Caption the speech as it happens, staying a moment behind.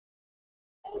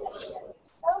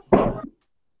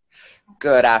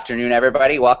Good afternoon,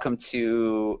 everybody. Welcome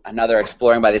to another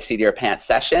Exploring by the Seat of Your Pants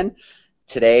session.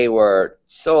 Today, we're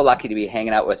so lucky to be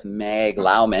hanging out with Meg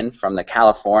Lowman from the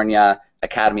California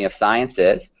Academy of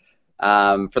Sciences.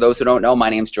 For those who don't know, my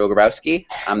name's Joe Grabowski.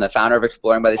 I'm the founder of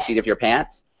Exploring by the Seat of Your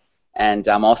Pants, and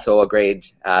I'm also a grade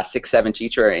 6-7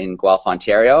 teacher in Guelph,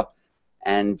 Ontario.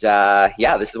 And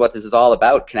yeah, this is what this is all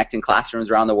about, connecting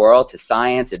classrooms around the world to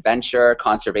science, adventure,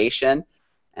 conservation,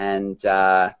 and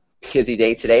busy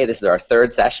day today. This is our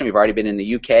third session. We've already been in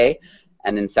the UK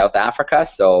and in South Africa,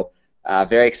 so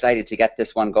very excited to get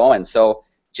this one going. So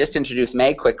just to introduce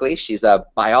Meg quickly, she's a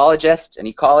biologist,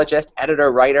 an ecologist,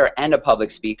 editor, writer, and a public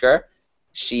speaker.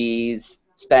 She's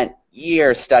spent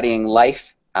years studying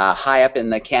life high up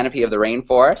in the canopy of the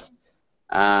rainforest.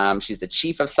 She's the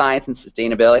Chief of Science and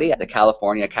Sustainability at the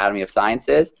California Academy of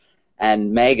Sciences.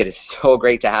 And Meg, it is so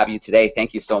great to have you today.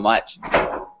 Thank you so much.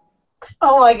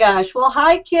 Oh my gosh. Well,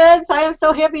 hi kids. I am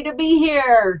so happy to be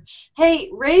here. Hey,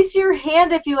 raise your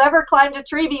hand if you ever climbed a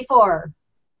tree before.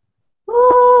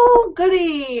 Ooh,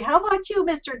 goody. How about you,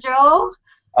 Mr. Joe?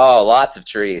 Oh, lots of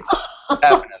trees.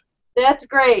 That's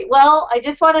great. Well, I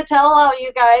just want to tell all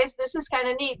you guys, this is kind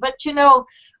of neat, but you know,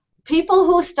 people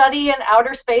who study in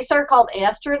outer space are called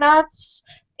astronauts,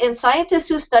 and scientists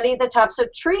who study the tops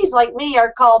of trees like me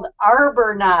are called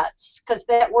arbonauts, because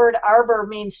that word arbor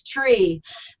means tree.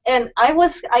 And I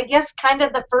was, I guess, kind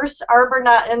of the first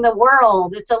arbonaut in the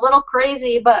world. It's a little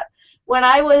crazy, but when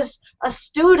I was a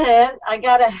student, I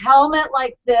got a helmet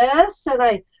like this, and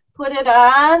I put it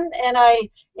on, and I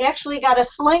actually got a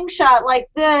slingshot like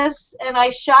this, and I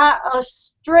shot a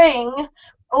string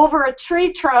over a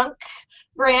tree trunk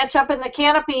branch up in the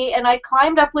canopy, and I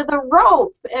climbed up with a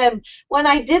rope. And when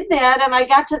I did that and I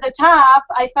got to the top,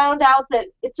 I found out that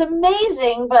it's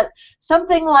amazing, but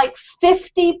something like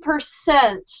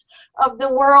 50% of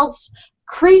the world's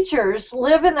creatures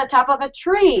live in the top of a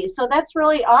tree. So that's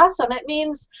really awesome. It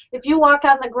means if you walk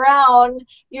on the ground,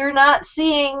 you're not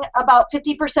seeing about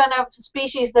 50% of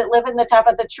species that live in the top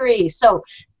of the tree. So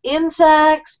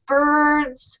insects,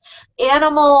 birds,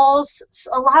 animals,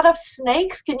 a lot of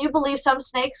snakes. Can you believe some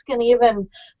snakes can even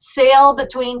sail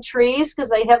between trees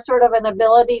because they have sort of an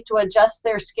ability to adjust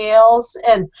their scales,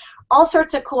 and all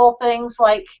sorts of cool things,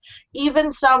 like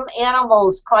even some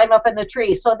animals climb up in the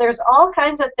tree. So there's all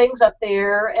kinds of things up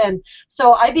there. And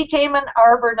so I became an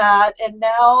arbonaut, and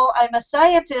now I'm a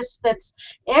scientist that's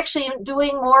actually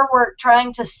doing more work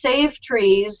trying to save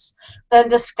trees than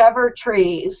discover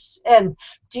trees. And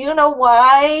do you know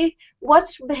why?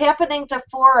 What's happening to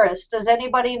forests? Does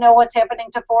anybody know what's happening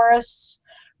to forests?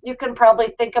 You can probably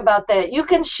think about that. You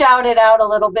can shout it out a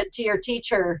little bit to your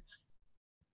teacher.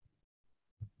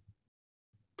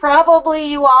 Probably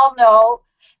you all know.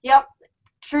 Yep,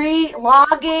 tree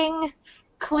logging,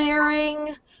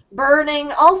 clearing,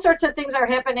 burning, all sorts of things are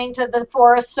happening to the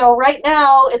forest. So right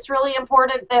now it's really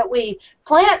important that we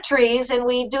plant trees and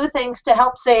we do things to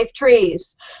help save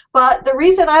trees. But the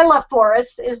reason I love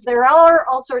forests is there are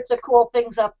all sorts of cool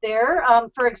things up there.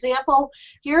 For example,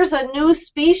 here's a new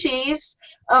species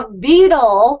of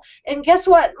beetle, and guess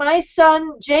what? My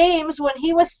son James, when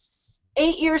he was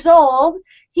 8 years old,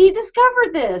 he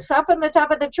discovered this up on the top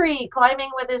of the tree, climbing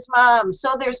with his mom.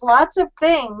 So there's lots of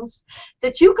things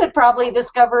that you could probably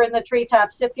discover in the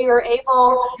treetops if you're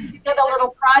able to get a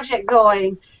little project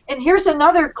going. And here's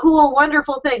another cool,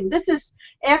 wonderful thing. This is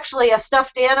actually a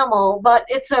stuffed animal, but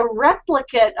it's a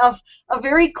replicate of a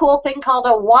very cool thing called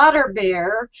a water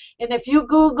bear. And if you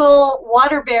Google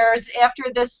water bears after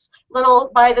this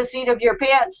little By the Seat of Your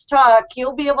Pants talk,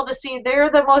 you'll be able to see they're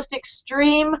the most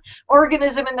extreme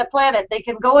organism in the planet. They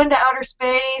can go into outer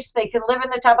space, they can live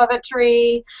in the top of a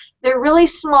tree. They're really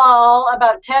small,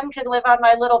 about 10 can live on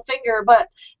my little finger, but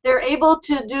they're able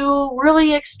to do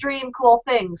really extreme cool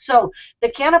things. So the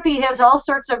canopy has all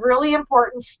sorts of really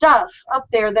important stuff up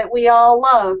there that we all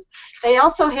love. They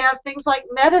also have things like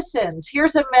medicines.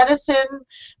 Here's a medicine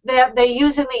that they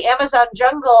use in the Amazon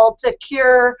jungle to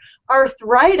cure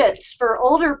arthritis for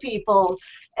older people.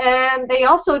 And they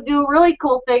also do really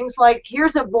cool things, like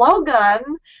here's a blowgun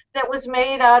that was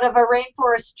made out of a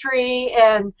rainforest tree,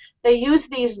 and they use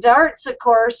these darts, of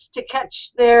course, to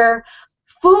catch their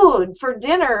food for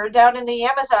dinner down in the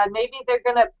Amazon. Maybe they're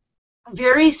going to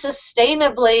very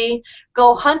sustainably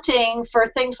go hunting for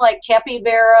things like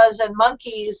capybaras and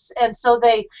monkeys, and so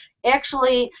they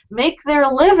actually make their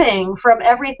living from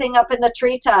everything up in the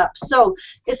treetops. So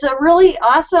it's a really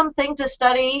awesome thing to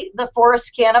study the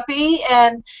forest canopy,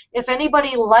 and if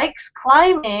anybody likes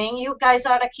climbing, you guys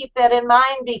ought to keep that in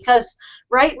mind, because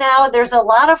right now there's a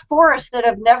lot of forests that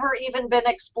have never even been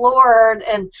explored,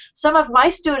 and some of my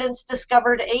students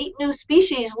discovered 8 new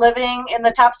species living in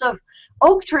the tops of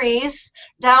oak trees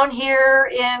down here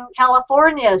in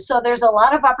California. So there's a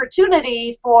lot of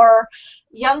opportunity for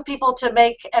young people to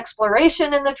make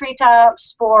exploration in the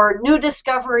treetops, for new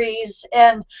discoveries,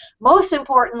 and most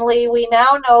importantly, we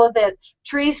now know that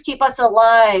trees keep us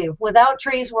alive. Without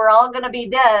trees, we're all going to be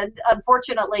dead.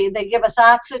 Unfortunately, they give us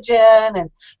oxygen and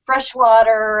fresh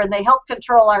water, and they help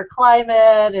control our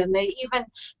climate, and they even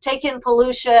take in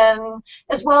pollution,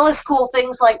 as well as cool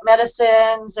things like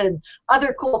medicines and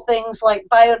other cool things like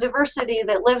biodiversity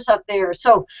that lives up there.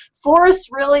 So forests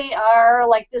really are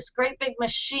like this great big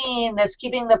machine that's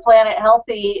keeping the planet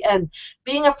healthy, and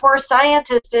being a forest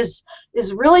scientist is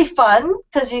really fun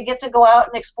because you get to go out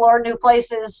and explore new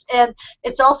places, and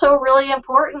it's also really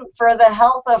important for the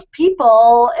health of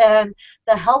people and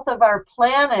the health of our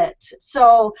planet.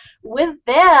 So with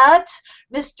that,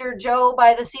 Mr. Joe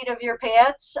by the seat of your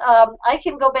pants, I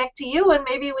can go back to you, and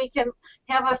maybe we can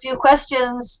have a few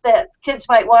questions that kids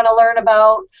might want to learn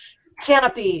about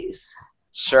canopies.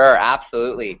 Sure,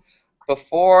 absolutely.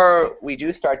 Before we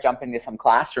do start jumping into some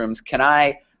classrooms,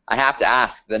 I have to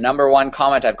ask, the #1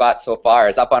 comment I've got so far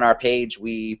is up on our page.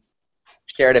 We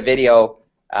shared a video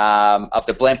of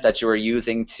the blimp that you were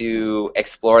using to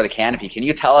explore the canopy. Can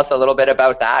you tell us a little bit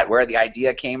about that, where the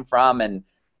idea came from, and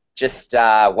just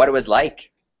what it was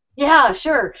like? Yeah,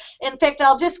 sure. In fact,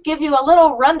 I'll just give you a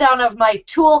little rundown of my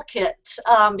toolkit,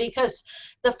 because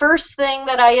the first thing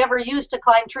that I ever used to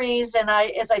climb trees, and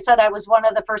as I said, I was one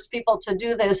of the first people to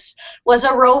do this, was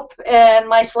a rope and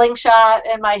my slingshot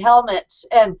and my helmet.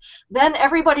 And then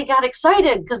everybody got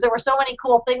excited because there were so many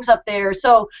cool things up there.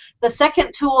 So the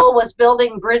second tool was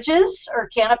building bridges or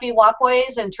canopy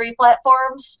walkways and tree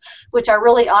platforms, which are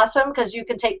really awesome because you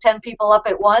can take 10 people up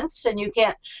at once, and you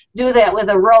can't do that with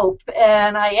a rope.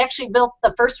 And I actually built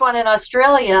the first one in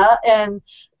Australia, and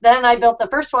then I built the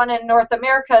first one in North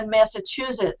America in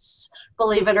Massachusetts,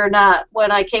 believe it or not,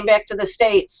 when I came back to the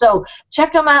States. So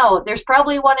check them out. There's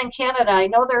probably one in Canada. I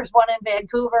know there's one in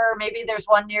Vancouver. Maybe there's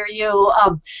one near you.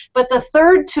 But the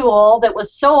third tool that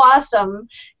was so awesome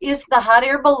is the hot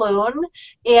air balloon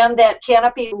and that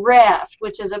canopy raft,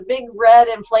 which is a big red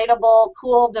inflatable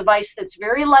cool device that's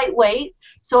very lightweight,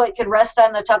 so it can rest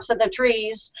on the tops of the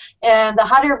trees. And the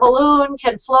hot air balloon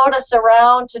can float us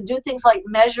around to do things like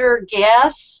measure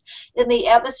gas in the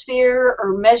atmosphere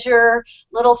or measure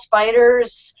little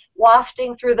spiders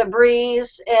wafting through the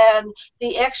breeze. And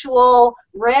the actual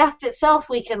raft itself,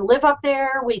 we can live up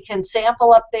there, we can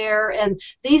sample up there. And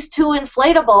these 2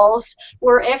 inflatables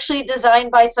were actually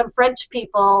designed by some French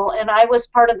people, and I was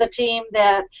part of the team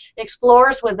that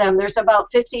explores with them. There's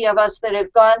about 50 of us that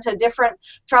have gone to different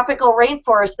tropical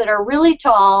rainforests that are really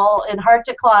tall and hard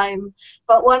to climb.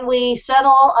 But when we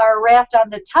settle our raft on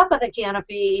the top of the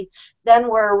canopy, then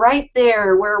we're right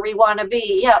there where we want to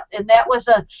be. Yep, and that was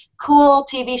a cool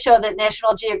TV show that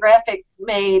National Geographic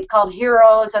made called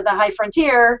Heroes of the High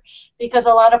Frontier, because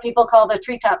a lot of people call the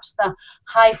treetops the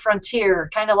high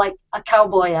frontier, kind of like a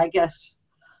cowboy, I guess.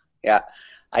 Yeah,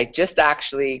 I just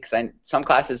actually, because some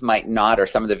classes might not, or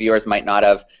some of the viewers might not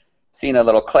have seen a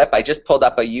little clip. I just pulled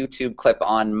up a YouTube clip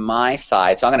on my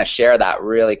side, so I'm going to share that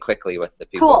really quickly with the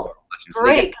people. Cool.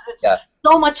 Great, because it's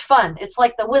so much fun. It's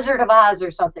like the Wizard of Oz or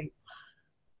something.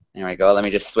 There we go. Let me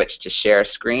just switch to share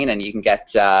screen, and you can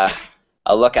get a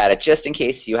look at it, just in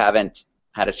case you haven't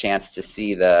had a chance to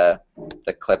see the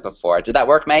clip before. Did that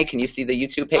work, Meg? Can you see the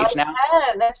YouTube page now?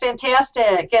 Yeah, that's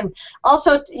fantastic. And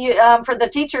also, for the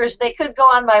teachers, they could go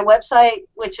on my website,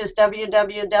 which is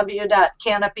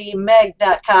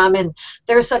www.canopymeg.com, and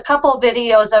there's a couple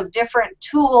videos of different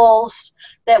tools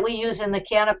that we use in the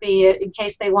canopy in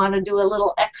case they want to do a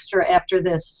little extra after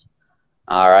this.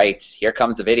 All right, here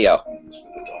comes the video.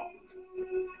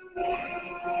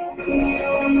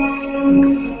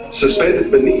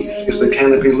 Suspended beneath is the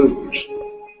Canopy luge,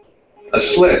 a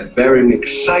sled bearing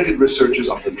excited researchers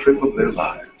on the trip of their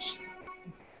lives.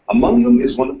 Among them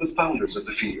is one of the founders of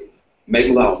the field,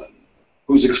 Meg Lowman,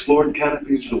 who's explored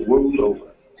canopies the world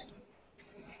over.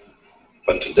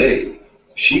 But today,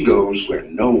 she goes where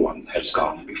no one has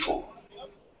gone before.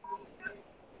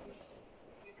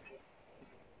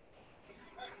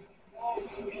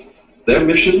 Their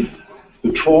mission?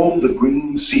 To trawl the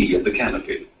green sea of the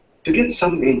canopy, to get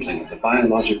some inkling of the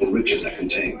biological riches it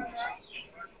contains.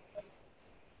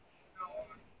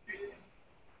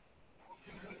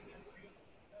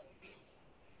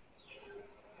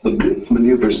 The blimp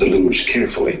maneuvers the luge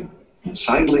carefully,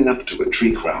 sidling up to a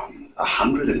tree crown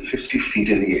 150 feet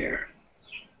in the air.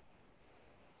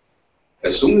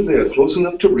 As soon as they are close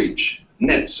enough to reach,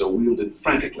 nets are wielded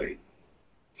frantically.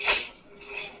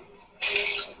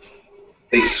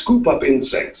 They scoop up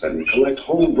insects and collect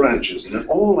whole branches in an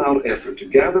all-out effort to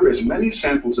gather as many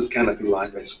samples of canopy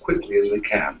life as quickly as they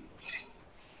can.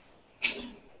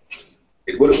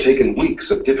 It would have taken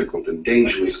weeks of difficult and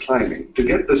dangerous climbing to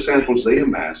get the samples they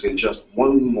amass in just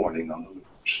one morning on the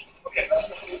luge.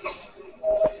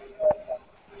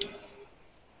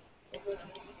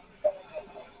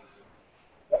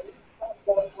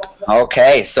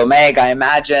 Okay, so Meg, I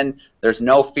imagine there's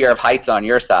no fear of heights on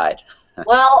your side.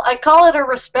 Well, I call it a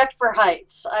respect for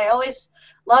heights. I always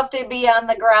love to be on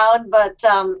the ground, but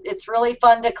it's really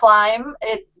fun to climb.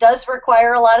 It does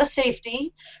require a lot of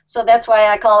safety, so that's why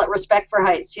I call it respect for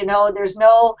heights. You know, there's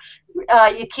no,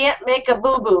 you can't make a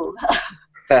boo-boo.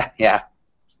 Yeah.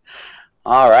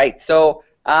 All right. So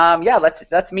yeah,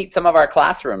 let's meet some of our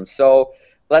classrooms. So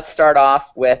let's start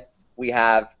off with, we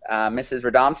have Mrs.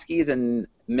 Radomski's and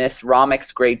Miss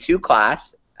Romick's grade 2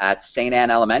 class at St. Anne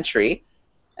Elementary,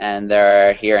 and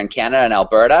they're here in Canada and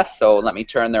Alberta. So let me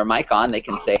turn their mic on. They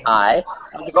can say hi.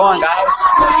 How's it going, guys?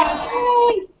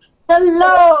 Hi.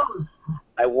 Hello.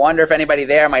 I wonder if anybody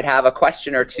there might have a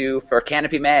question or two for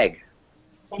Canopy Meg.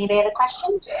 Anybody have a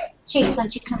question? Chase, why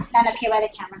don't you come stand up here by the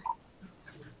camera?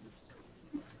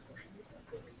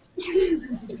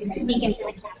 Speak into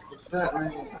the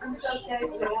camera.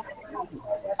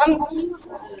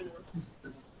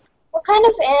 What kind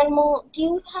of animal, do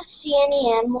you see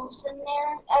any animals in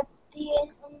there at the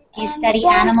Do you study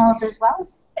animals as well?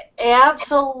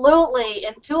 Absolutely,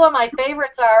 and two of my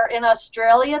favorites are in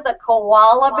Australia, the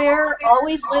koala bear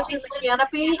always lives in the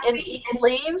canopy and eats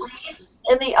leaves,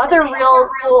 and the other real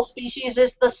cool species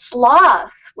is the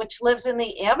sloth, which lives in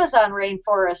the Amazon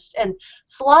rainforest, and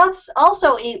sloths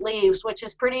also eat leaves, which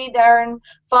is pretty darn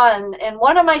fun. And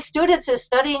one of my students is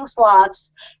studying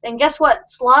sloths, and guess what?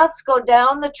 Sloths go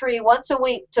down the tree once a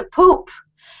week to poop.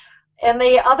 And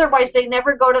otherwise they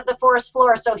never go to the forest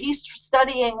floor. So he's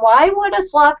studying, why would a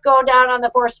sloth go down on the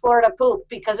forest floor to poop?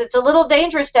 Because it's a little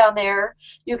dangerous down there.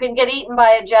 You can get eaten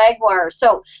by a jaguar.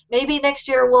 So maybe next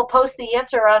year we'll post the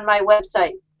answer on my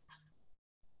website.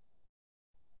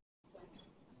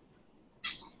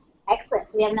 Excellent.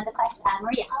 We have another question.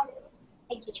 Maria.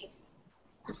 Thank you, Chase.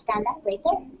 Stand up right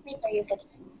there. Right there, you're good.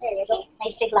 There you go.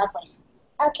 Nice big loud voice.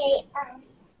 Okay,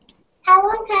 how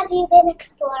long have you been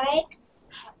exploring?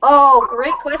 Oh,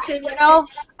 great question. You know,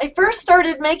 I first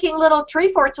started making little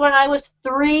tree forts when I was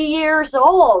 3 years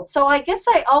old. So I guess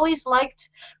I always liked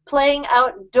playing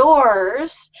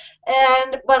outdoors,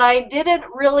 but I didn't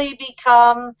really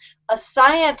become a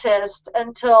scientist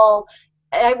until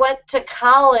I went to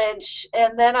college,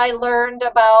 and then I learned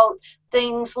about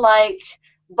things like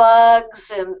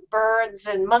bugs and birds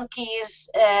and monkeys,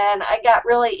 and I got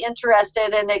really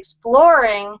interested in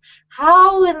exploring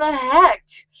how in the heck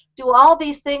do all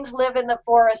these things live in the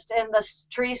forest and the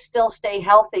trees still stay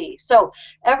healthy. So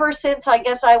ever since I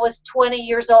guess I was 20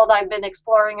 years old, I've been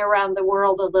exploring around the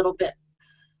world a little bit.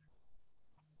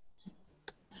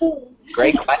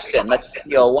 Great question. Let's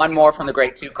steal one more from the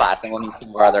grade 2 class, and we'll meet some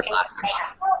of our other classes.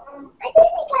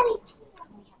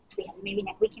 Maybe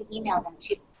we can email them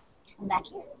too. Come back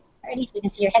here. Alrighty, so we can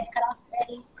see your heads cut off.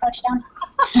 Ready? Crouch down.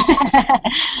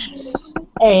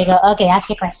 There you go. Okay, ask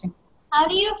your question. How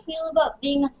do you feel about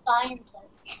being a scientist?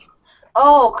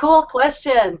 Oh, cool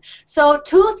question. So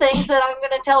two things that I'm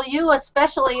going to tell you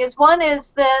especially is, one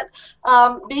is that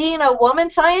being a woman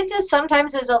scientist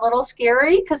sometimes is a little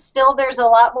scary because still there's a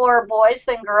lot more boys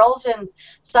than girls in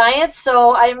science.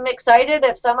 So I'm excited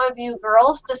if some of you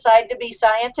girls decide to be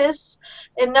scientists.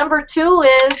 And number two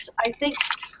is, I think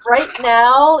right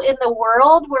now in the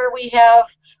world where we have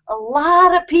a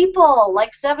lot of people,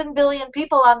 like 7 billion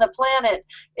people on the planet,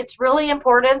 it's really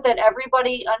important that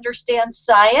everybody understands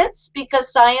science,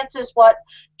 because science is what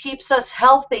keeps us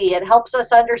healthy. It helps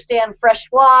us understand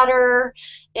fresh water,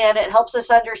 and it helps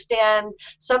us understand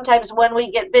sometimes when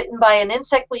we get bitten by an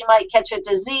insect we might catch a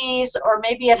disease, or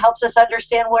maybe it helps us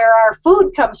understand where our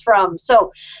food comes from.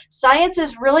 So science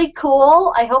is really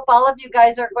cool. I hope all of you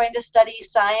guys are going to study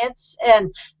science,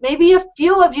 and maybe a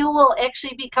few of you will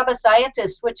actually become a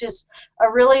scientist, which is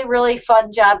a really, really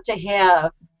fun job to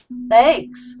have.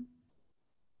 Thanks.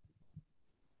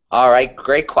 All right,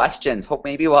 great questions. Hope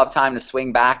maybe we'll have time to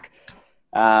swing back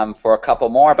for a couple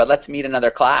more, but let's meet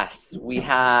another class. We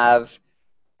have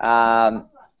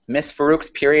Miss Farouk's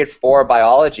Period 4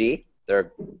 Biology.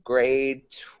 They're grade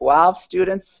 12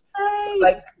 students,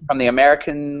 like, from the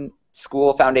American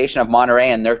School Foundation of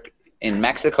Monterey, and they're in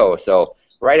Mexico. So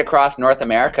right across North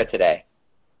America today.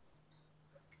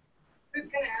 Who's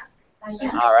going to ask?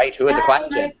 All right, who has a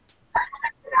question?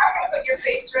 Put your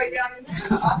face right down in there.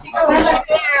 Right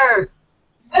there.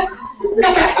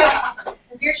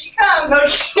 Here she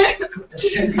comes.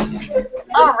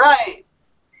 All right.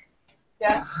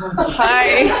 Yeah.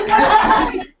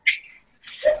 Hi.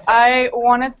 I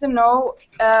wanted to know,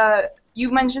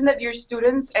 you mentioned that your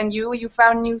students and you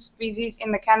found new species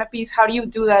in the canopies. How do you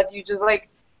do that? You just like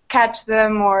catch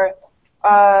them, or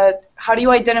how do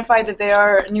you identify that they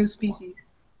are new species?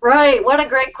 Right, what a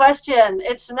great question.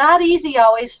 It's not easy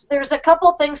always. There's a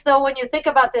couple things though when you think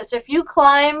about this. If you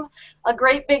climb a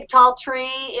great big tall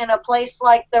tree in a place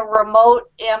like the remote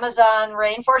Amazon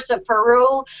rainforest of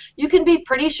Peru, you can be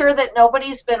pretty sure that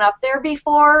nobody's been up there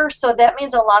before, so that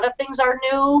means a lot of things are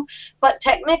new. But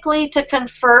technically, to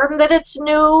confirm that it's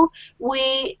new,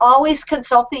 we always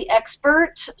consult the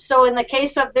expert. So in the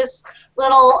case of this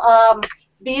little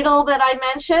beetle that I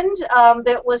mentioned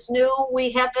that was new, we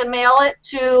had to mail it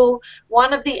to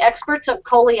one of the experts of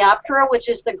Coleoptera, which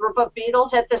is the group of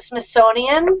beetles at the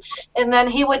Smithsonian, and then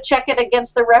he would check it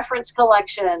against the reference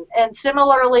collection. And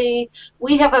similarly,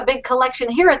 we have a big collection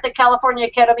here at the California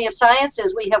Academy of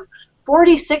Sciences. We have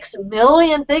 46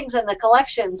 million things in the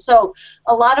collection. So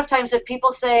a lot of times if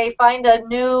people say find a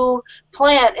new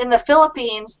plant in the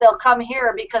Philippines, they'll come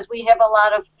here because we have a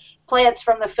lot of plants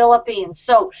from the Philippines.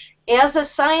 So as a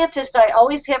scientist, I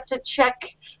always have to check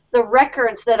the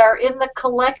records that are in the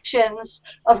collections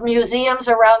of museums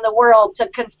around the world to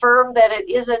confirm that it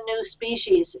is a new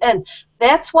species. And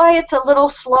that's why it's a little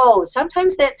slow.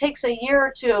 Sometimes that takes a year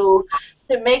or two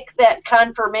to make that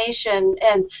confirmation,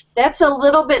 and that's a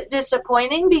little bit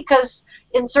disappointing because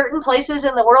in certain places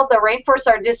in the world the rainforests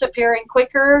are disappearing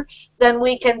quicker than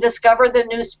we can discover the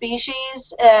new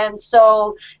species. And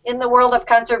so in the world of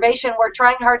conservation, we're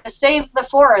trying hard to save the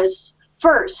forests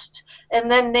first and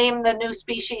then name the new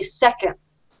species second.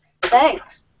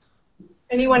 Thanks.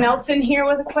 Anyone else in here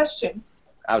with a question?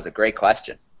 That was a great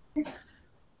question.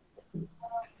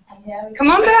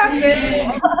 Come on back.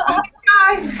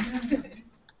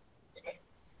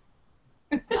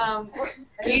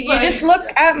 You just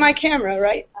look at my camera,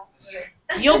 right?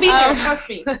 You'll be there, trust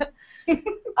me.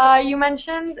 You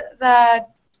mentioned that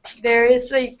there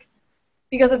is like,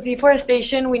 because of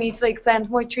deforestation, we need to like plant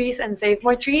more trees and save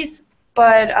more trees.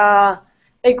 But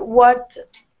like, what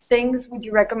things would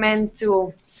you recommend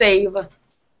to save?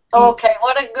 Okay,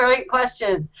 what a great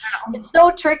question. It's so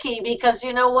tricky because,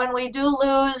 you know, when we do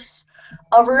lose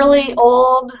a really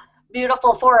old,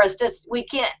 beautiful forest, we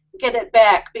can't get it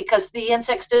back because the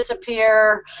insects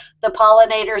disappear, the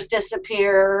pollinators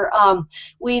disappear.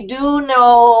 We do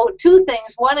know two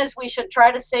things. One is we should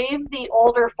try to save the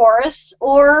older forests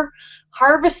or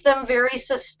harvest them very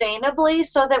sustainably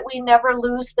so that we never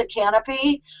lose the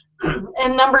canopy.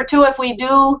 And number two, if we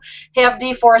do have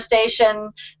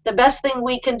deforestation, the best thing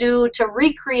we can do to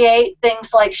recreate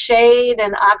things like shade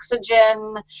and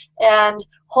oxygen and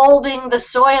holding the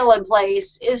soil in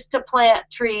place is to plant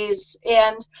trees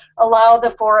and allow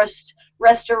the forest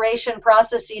restoration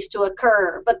processes to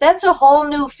occur. But that's a whole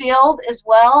new field as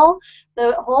well.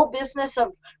 The whole business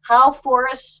of how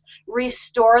forests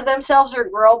restore themselves or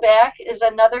grow back is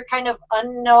another kind of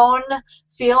unknown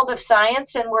field of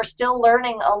science, and we're still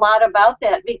learning a lot about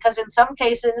that because in some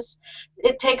cases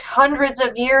it takes hundreds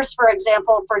of years, for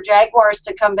example, for jaguars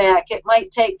to come back. It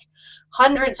might take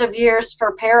hundreds of years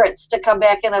for parrots to come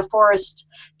back in a forest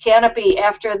canopy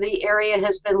after the area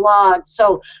has been logged.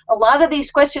 So a lot of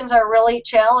these questions are really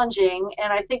challenging,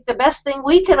 and I think the best thing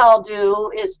we can all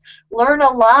do is learn a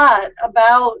lot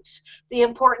about the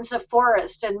importance of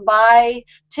forest and buy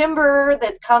timber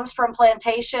that comes from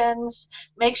plantations,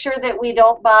 make sure that we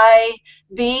don't buy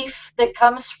beef that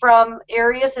comes from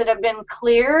areas that have been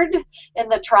cleared in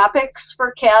the tropics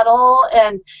for cattle,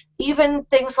 and even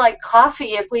things like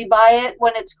coffee, if we buy it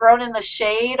when it's grown in the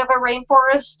shade of a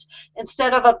rainforest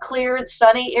instead of a cleared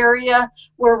sunny area,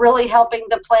 we're really helping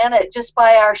the planet just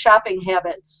by our shopping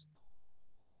habits.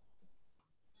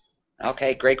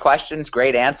 Okay, great questions,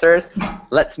 great answers.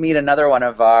 Let's meet another one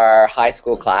of our high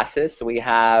school classes. So we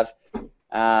have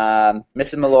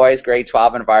Mrs. Malloy's grade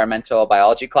 12 environmental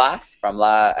biology class from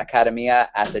La Academia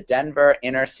at the Denver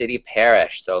Inner City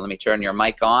Parish. So let me turn your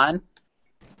mic on.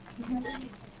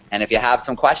 And if you have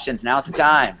some questions, now's the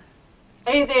time.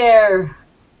 Hey there.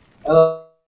 Hello.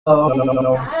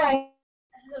 Hello. Hi.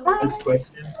 This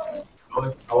question.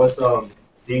 I was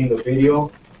seeing the video.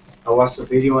 I watched the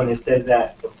video and it said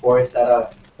that the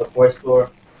forest floor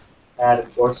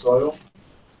had poor soil.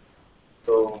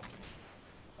 So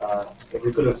if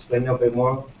we could explain a bit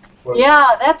more.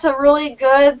 Yeah, that's a really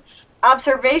good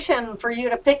observation for you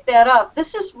to pick that up.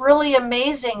 This is really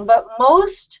amazing, but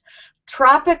most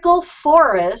tropical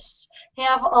forests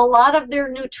have a lot of their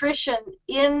nutrition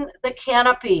in the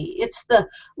canopy. It's the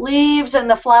leaves and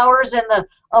the flowers and the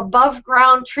above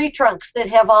ground tree trunks that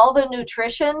have all the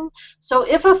nutrition. So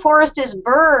if a forest is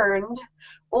burned,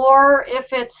 or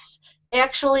if it's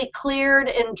actually cleared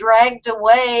and dragged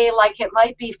away like it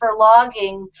might be for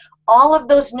logging, all of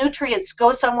those nutrients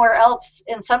go somewhere else,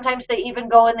 and sometimes they even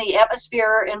go in the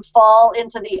atmosphere and fall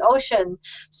into the ocean.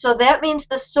 So that means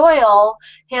the soil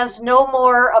has no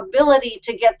more ability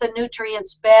to get the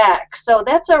nutrients back. So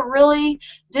that's a really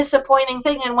disappointing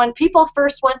thing. And when people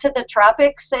first went to the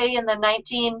tropics, say in the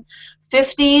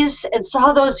 1950s, and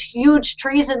saw those huge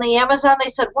trees in the Amazon, they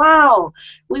said, wow,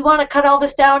 we want to cut all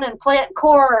this down and plant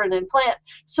corn and plant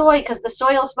soy because the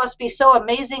soils must be so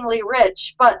amazingly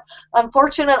rich. But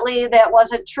unfortunately, that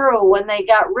wasn't true. When they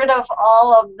got rid of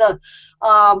all of the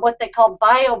what they call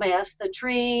biomass, the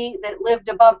tree that lived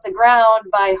above the ground,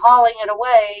 by hauling it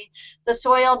away, the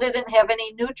soil didn't have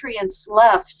any nutrients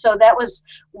left. So that was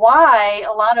why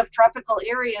a lot of tropical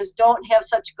areas don't have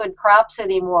such good crops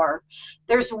anymore.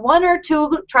 There's 1 or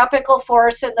 2 tropical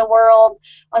forests in the world.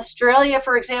 Australia,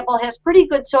 for example, has pretty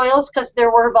good soils because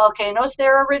there were volcanoes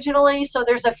there originally. So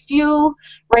there's a few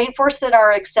rainforests that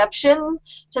are exception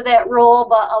to that rule,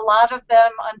 but a lot of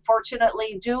them,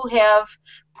 unfortunately, do have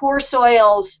poor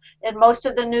soils, and most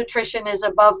of the nutrition is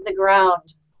above the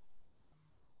ground.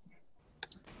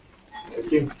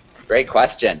 Thank you. Great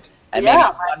question. And Yeah, maybe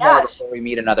my one more gosh. before we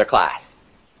meet another class.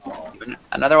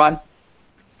 Another one?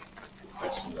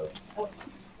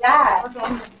 Yeah.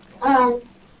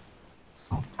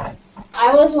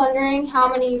 I was wondering how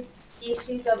many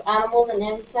species of animals and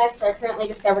insects are currently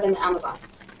discovered in the Amazon.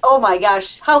 Oh my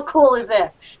gosh, how cool is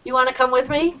that? You want to come with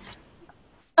me?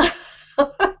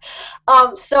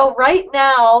 So right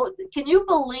now, can you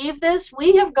believe this?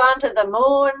 We have gone to the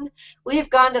moon, we've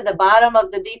gone to the bottom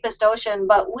of the deepest ocean,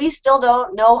 but we still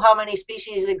don't know how many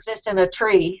species exist in a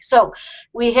tree. So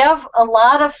we have a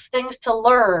lot of things to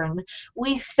learn.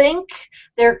 We think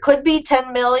there could be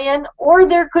 10 million or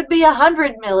there could be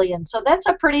 100 million. So that's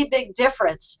a pretty big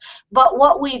difference. But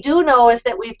what we do know is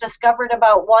that we've discovered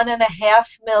about 1.5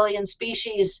 million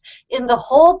species in the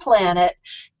whole planet.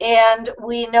 And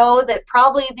we know that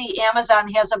probably the Amazon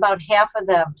has about half of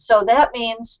them. So that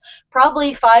means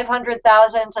probably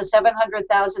 500,000 to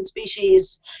 700,000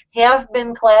 species have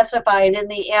been classified in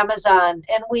the Amazon.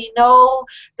 And we know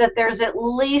that there's at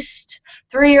least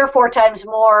 3 or 4 times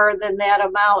more than that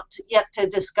amount yet to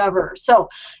discover. So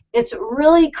it's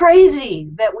really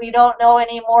crazy that we don't know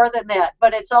any more than that.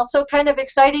 But it's also kind of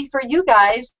exciting for you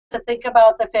guys to think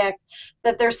about the fact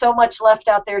that there's so much left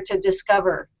out there to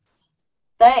discover.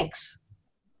 Thanks.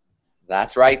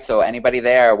 That's right. So anybody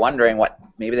there wondering what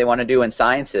maybe they want to do in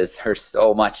sciences, there's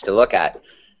so much to look at.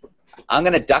 I'm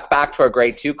going to duck back to our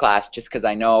grade 2 class just because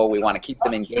I know we want to keep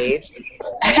them engaged.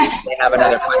 They have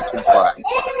another question for us.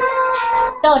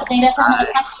 So, does anybody have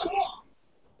another question?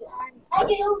 I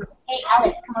do. Hey,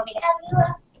 Alice, come over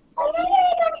here.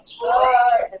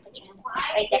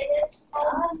 Right there.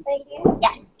 Thank you.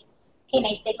 Yeah. Hey,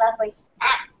 nice big love voice.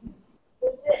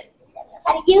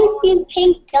 Have you seen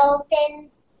pink dolphins?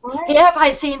 Have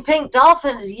I seen pink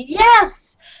dolphins?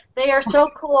 Yes! They are so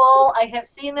cool. I have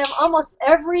seen them almost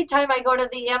every time I go to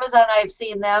the Amazon. I've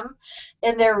seen them,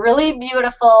 and they're really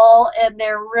beautiful, and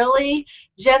they're really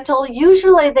gentle.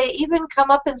 Usually they even come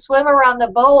up and swim around the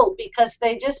boat because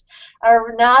they just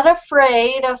are not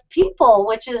afraid of people,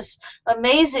 which is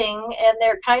amazing, and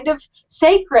they're kind of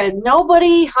sacred.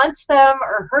 Nobody hunts them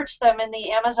or hurts them in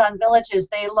the Amazon villages.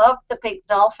 They love the pink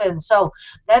dolphin, so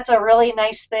that's a really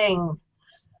nice thing.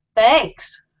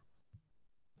 Thanks.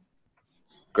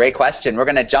 Great question. We're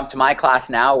going to jump to my class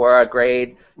now. We're a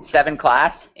grade 7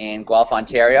 class in Guelph,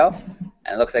 Ontario.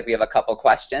 And it looks like we have a couple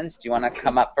questions. Do you want to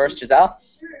come up first, Giselle?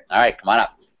 Sure. All right, come on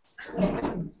up.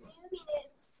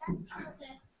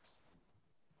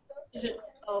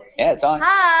 Yeah, it's on.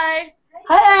 Hi.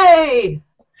 Hey!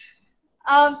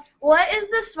 What is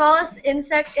the smallest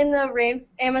insect in the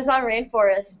Amazon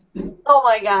rainforest? Oh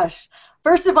my gosh.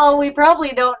 First of all, we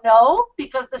probably don't know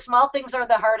because the small things are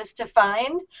the hardest to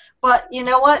find. But you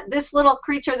know what? This little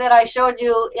creature that I showed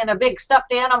you in a big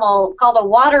stuffed animal called a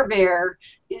water bear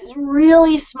is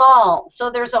really small. So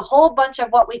there's a whole bunch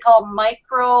of what we call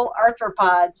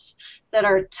microarthropods that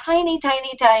are tiny,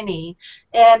 tiny, tiny.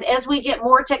 And as we get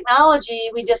more technology,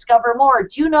 we discover more.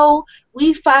 Do you know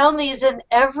we found these in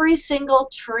every single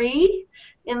tree?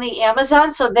 in the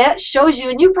Amazon, so that shows you,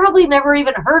 and you probably never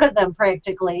even heard of them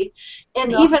practically.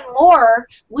 And even more,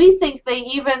 we think they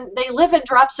live in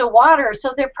drops of water,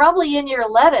 so they're probably in your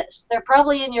lettuce, they're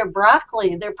probably in your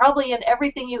broccoli, they're probably in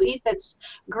everything you eat that's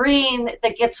green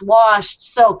that gets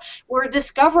washed. So we're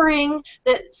discovering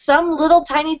that some little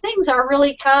tiny things are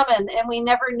really common, and we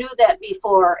never knew that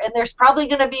before. And there's probably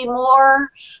going to be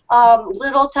more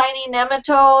little tiny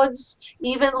nematodes,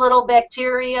 even little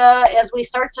bacteria. As we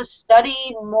start to study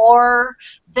more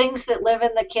things that live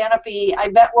in the canopy, I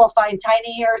bet we'll find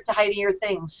tinier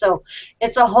things. So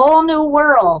it's a whole new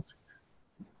world.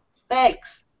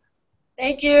 Thanks.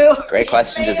 Thank you. Great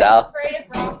question, Giselle.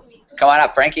 Come on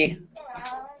up, Frankie.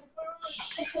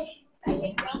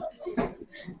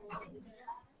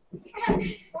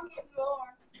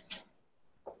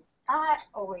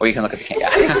 Or you can look at the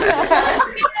camera.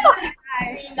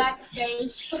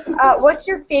 What's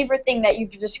your favorite thing that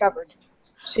you've discovered?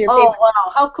 So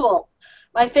Wow, how cool.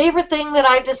 My favorite thing that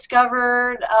I've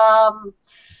discovered,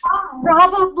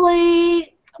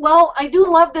 probably, well, I do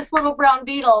love this little brown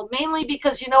beetle, mainly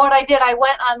because you know what I did? I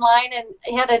went online and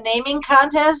had a naming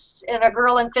contest, and a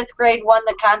girl in 5th grade won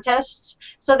the contest.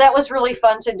 So that was really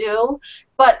fun to do.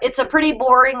 But it's a pretty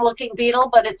boring looking beetle,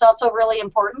 but it's also really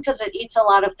important because it eats a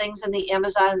lot of things in the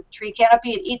Amazon tree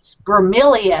canopy. It eats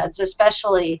bromeliads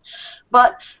especially.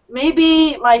 But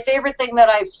maybe my favorite thing that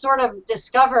I've sort of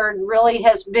discovered really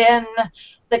has been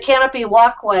the canopy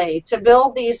walkway. To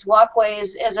build these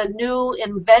walkways as a new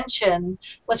invention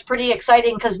was pretty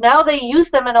exciting, because now they use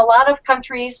them in a lot of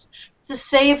countries to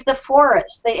save the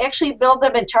forest. They actually build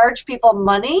them and charge people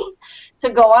money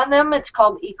to go on them. It's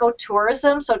called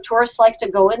ecotourism, so tourists like to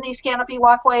go in these canopy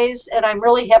walkways, and I'm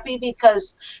really happy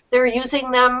because they're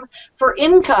using them for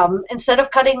income. Instead of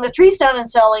cutting the trees down and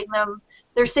selling them,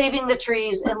 they're saving the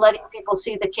trees and letting people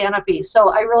see the canopy. So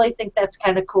I really think that's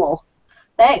kind of cool.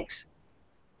 Thanks.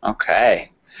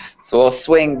 Okay, so we'll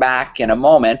swing back in a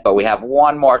moment, but we have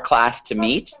one more class to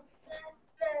meet.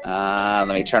 Let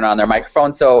me turn on their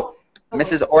microphone. So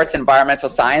Mrs. Ort's environmental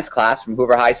science class from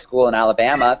Hoover High School in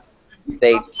Alabama,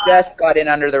 they just got in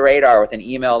under the radar with an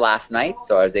email last night,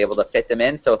 so I was able to fit them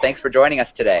in. So thanks for joining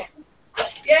us today.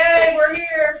 Yay, we're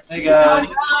here. Hey guys.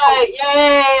 All right,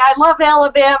 yay, I love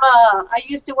Alabama. I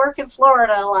used to work in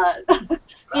Florida a lot.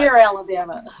 Near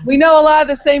Alabama. We know a lot of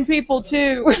the same people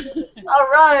too. All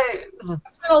right. I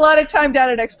spent a lot of time down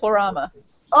at Explorama.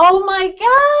 Oh my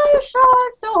gosh, oh,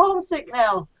 I'm so homesick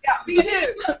now. Yeah, me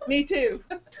too. Me too.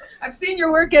 I've seen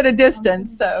your work at a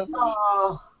distance, so.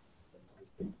 Oh.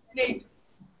 Neat.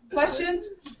 Questions?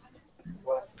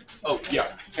 Oh,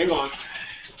 yeah. Hang on.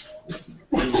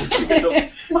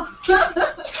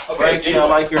 Frankie, I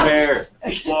like your hair.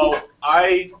 Well,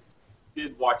 I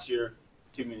did watch your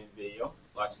 2-minute video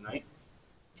last night,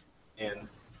 and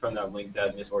from that link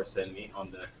that Ms. Orr sent me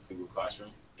on the Google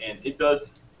Classroom, and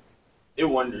it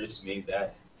wonders me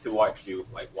that to watch you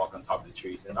like walk on top of the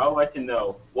trees, and I would like to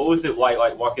know, what was it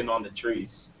like walking on the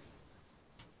trees?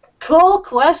 Cool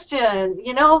question.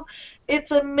 You know, it's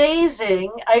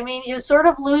amazing. I mean, you sort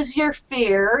of lose your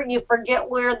fear. You forget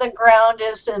where the ground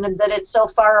is and that it's so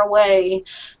far away.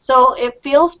 So it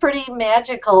feels pretty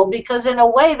magical, because in a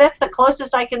way that's the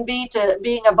closest I can be to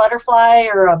being a butterfly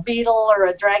or a beetle or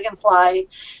a dragonfly.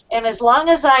 And as long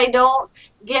as I don't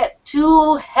get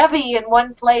too heavy in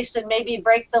one place and maybe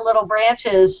break the little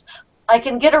branches, I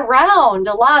can get around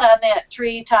a lot on that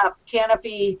treetop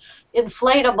canopy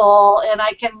inflatable, and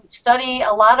I can study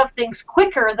a lot of things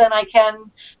quicker than I can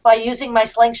by using my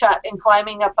slingshot and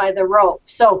climbing up by the rope.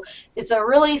 So it's a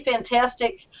really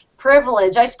fantastic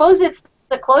privilege. I suppose it's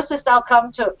the closest I'll come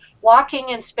to walking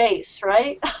in space,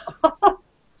 right?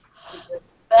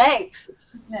 Thanks.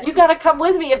 You got to come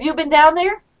with me. Have you been down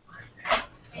there?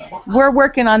 We're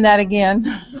working on that again.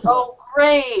 Oh,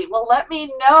 great. Well, let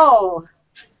me know.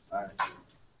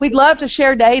 We'd love to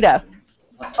share data.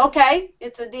 Okay,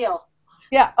 it's a deal.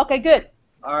 Yeah, okay, good.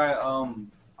 All right,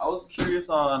 I was curious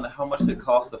on how much it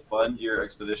costs to fund your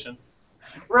expedition.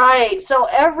 Right, so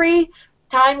every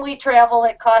time we travel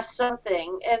it costs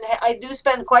something, and I do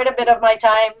spend quite a bit of my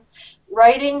time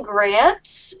writing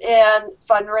grants and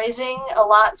fundraising a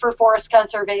lot for forest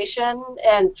conservation,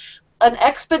 and an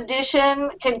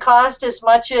expedition can cost as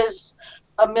much as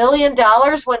 $1 million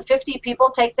when 50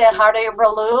 people take that hot air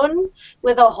balloon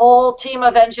with a whole team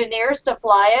of engineers to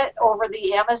fly it over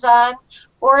the Amazon,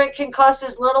 or it can cost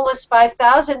as little as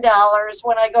 $5,000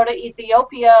 when I go to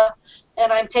Ethiopia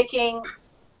and I'm taking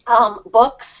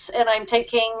books and I'm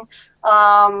taking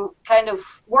kind of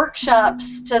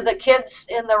workshops to the kids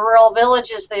in the rural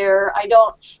villages there. I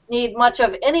don't need much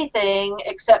of anything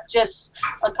except just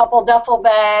a couple duffel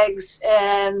bags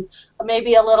and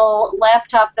maybe a little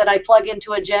laptop that I plug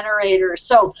into a generator.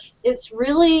 So it's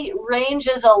really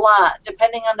ranges a lot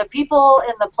depending on the people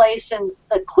and the place and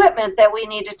the equipment that we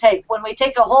need to take. When we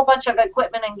take a whole bunch of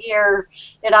equipment and gear,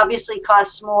 it obviously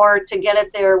costs more to get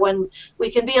it there. When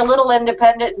we can be a little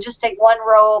independent and just take one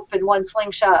rope and one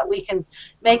slingshot, we can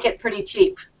make it pretty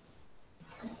cheap.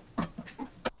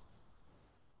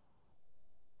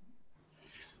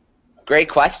 Great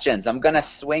questions. I'm going to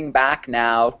swing back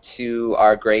now to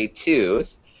our grade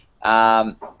 2s,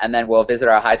 and then we'll visit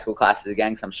our high school classes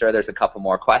again, because I'm sure there's a couple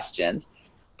more questions.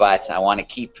 But I want to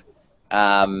keep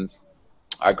our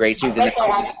grade 2s in the...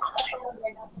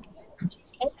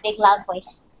 Big loud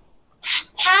voice.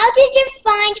 How did you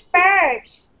find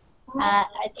birds?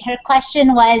 Her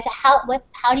question was,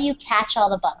 how do you catch all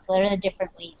the bugs? What are the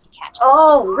different ways you catch them?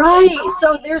 Oh, right.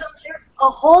 So there's a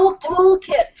whole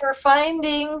toolkit for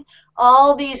finding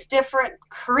all these different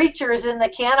creatures in the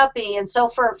canopy. And so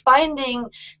for finding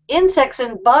insects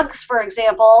and bugs, for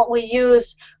example, we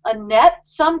use a net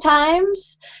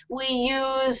sometimes. We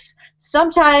use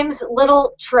sometimes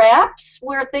little traps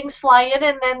where things fly in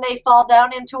and then they fall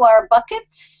down into our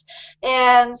buckets.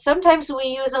 And sometimes we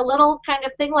use a little kind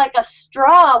of thing like a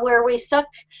straw where we suck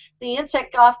the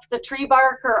insect off the tree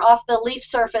bark or off the leaf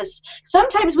surface.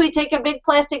 Sometimes we take a big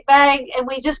plastic bag and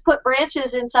we just put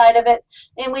branches inside of it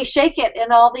and we shake it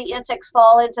and all the insects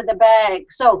fall into the bag.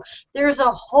 So there's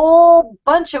a whole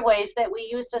bunch of ways that we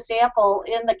use to sample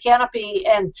in the canopy,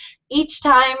 and each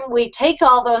time we take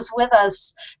all those with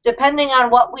us depending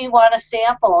on what we want to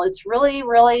sample. It's really,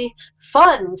 really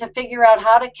fun to figure out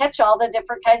how to catch all the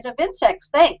different kinds of insects.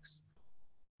 Thanks.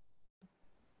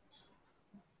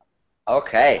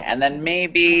 Okay, and then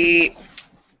maybe,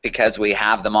 because we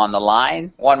have them on the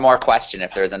line, one more question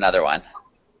if there's another one.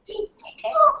 Okay,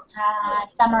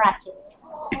 Samaratu.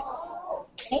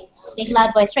 Okay, big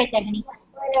loud voice right there, honey.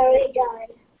 When are we done?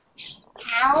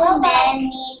 How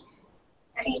many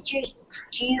creatures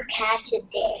do you catch a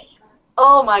day?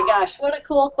 Oh my gosh, what a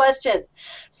cool question.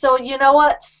 So you know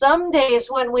what? Some days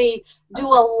when we do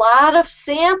a lot of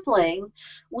sampling,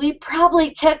 we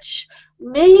probably catch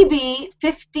maybe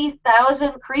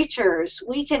 50,000 creatures.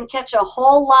 We can catch a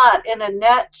whole lot in a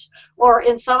net or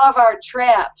in some of our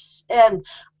traps. And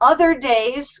other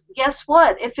days, guess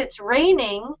what? If it's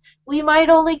raining, we might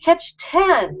only catch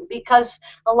 10 because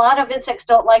a lot of insects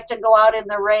don't like to go out in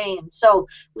the rain. So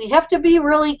we have to be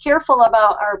really careful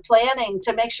about our planning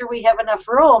to make sure we have enough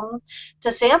room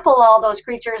to sample all those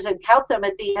creatures and count them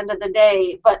at the end of the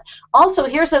day. But also,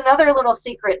 here's another little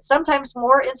secret. Sometimes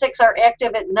more insects are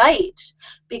active at night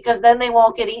because then they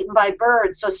won't get eaten by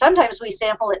birds. So sometimes we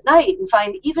sample at night and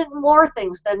find even more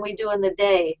things than we do in the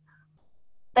day.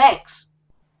 Thanks.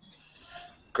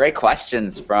 Great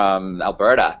questions from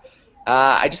Alberta.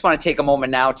 I just want to take a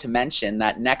moment now to mention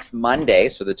that next Monday,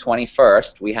 so the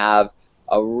 21st, we have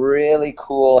a really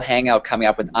cool hangout coming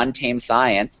up with Untamed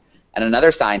Science and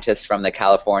another scientist from the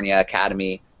California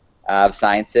Academy of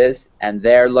Sciences, and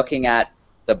they're looking at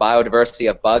the biodiversity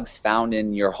of bugs found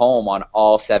in your home on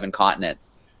all 7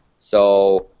 continents.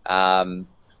 So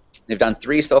they've done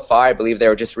 3 so far. I believe they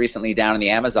were just recently down in the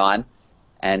Amazon,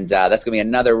 and that's going to be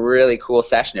another really cool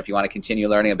session if you want to continue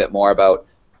learning a bit more about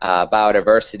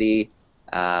biodiversity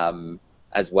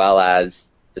as well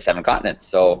as the 7 continents.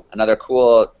 So another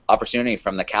cool opportunity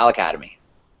from the Cal Academy.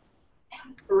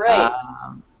 Right.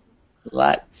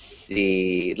 Let's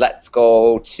see. Let's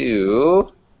go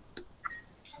to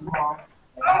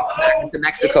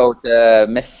Mexico to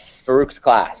Miss Farouk's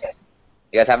class.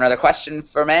 You guys have another question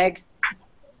for Meg?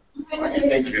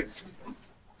 Thank you.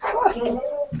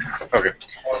 Okay.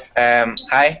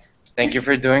 Hi. Thank you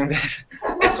for doing this.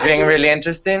 It's being really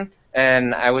interesting,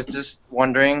 and I was just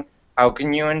wondering, how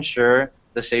can you ensure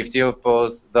the safety of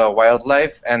both the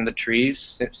wildlife and the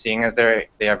trees, seeing as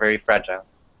they are very fragile?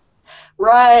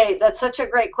 Right, that's such a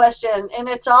great question, and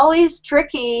it's always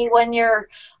tricky when you're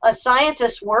a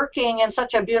scientist working in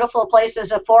such a beautiful place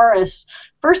as a forest.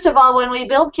 First of all, when we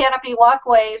build canopy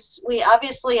walkways, we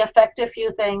obviously affect a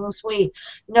few things. We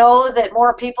know that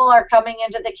more people are coming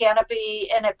into the canopy,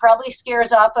 and it probably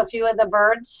scares off a few of the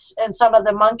birds and some of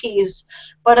the monkeys.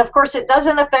 But of course, it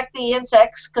doesn't affect the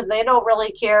insects because they don't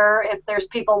really care if there's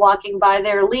people walking by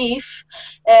their leaf,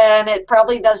 and it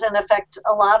probably doesn't affect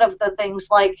a lot of the things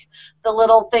like the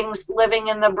little things living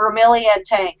in the bromeliad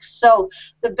tanks. So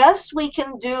the best we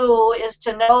can do is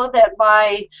to know that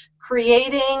by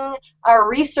creating our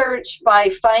research, by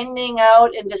finding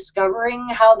out and discovering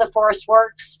how the forest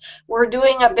works, we're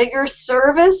doing a bigger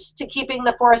service to keeping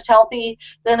the forest healthy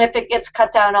than if it gets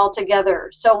cut down altogether.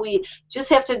 So we just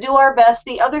have to do our best.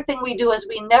 The other thing we do is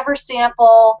we never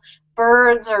sample birds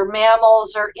birds or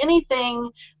mammals or anything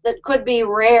that could be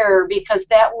rare, because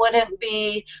that wouldn't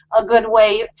be a good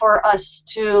way for us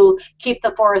to keep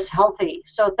the forest healthy.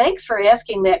 So thanks for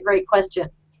asking that great question.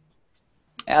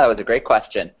 Yeah, that was a great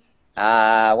question.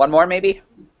 One more, maybe?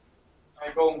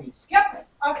 Yep,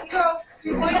 off you go.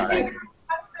 You're going to take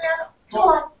up there.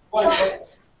 Go on.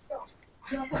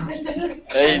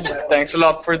 Hey, thanks a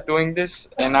lot for doing this.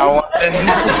 And I wanted,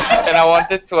 and I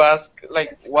wanted to ask,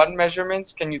 like, what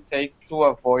measurements can you take to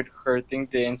avoid hurting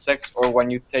the insects, or when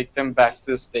you take them back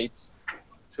to the States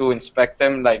to inspect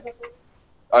them, like,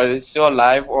 are they still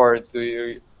alive, or do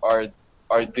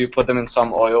you put them in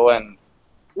some oil and?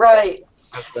 Right.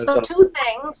 So two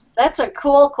things. That's a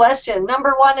cool question.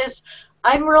 Number one is,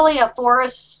 I'm really a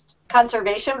forest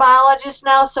conservation biologist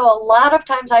now, so a lot of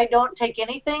times I don't take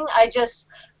anything. I just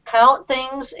count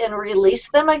things and release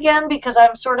them again, because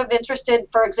I'm sort of interested,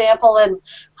 for example, in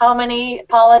how many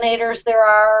pollinators there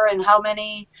are and how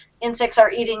many insects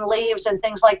are eating leaves and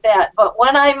things like that. But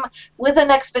when I'm with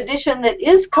an expedition that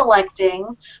is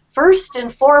collecting, first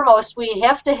and foremost, we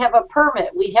have to have a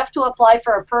permit. We have to apply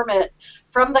for a permit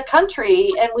from the country,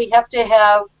 and we have to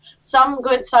have some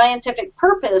good scientific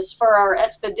purpose for our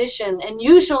expedition. And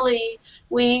usually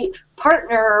we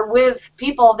partner with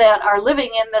people that are living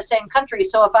in the same country.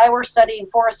 So if I were studying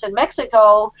forests in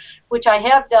Mexico, which I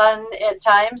have done at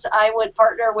times, I would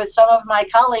partner with some of my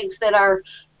colleagues that are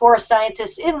forest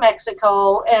scientists in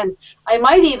Mexico, and I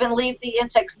might even leave the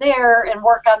insects there and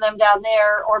work on them down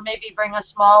there, or maybe bring a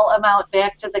small amount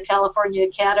back to the California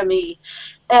Academy.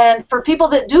 And for people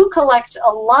that do collect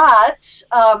a lot,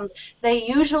 they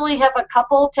usually have a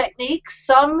couple techniques.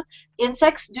 Some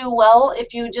insects do well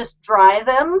if you just dry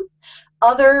them.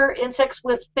 Other insects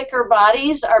with thicker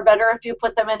bodies are better if you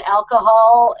put them in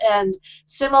alcohol. And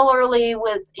similarly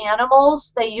with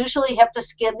animals, they usually have to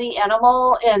skin the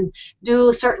animal and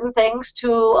do certain things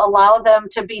to allow them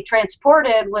to be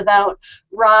transported without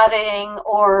rotting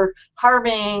or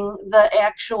harming the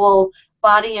actual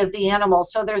body of the animal.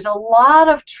 So there's a lot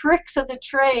of tricks of the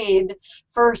trade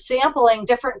for sampling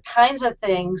different kinds of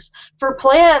things. For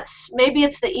plants, maybe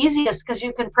it's the easiest, because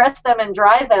you can press them and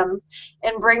dry them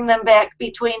and bring them back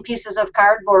between pieces of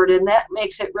cardboard, and that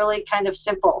makes it really kind of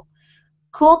simple.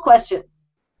 Cool question.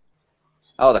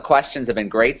 Oh, the questions have been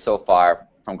great so far,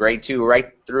 from grade 2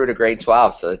 right through to grade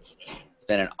 12, so it's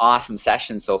been an awesome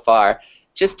session so far.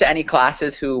 Just to any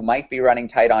classes who might be running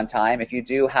tight on time, if you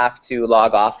do have to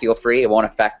log off, feel free. It won't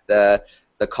affect the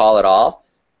call at all.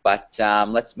 But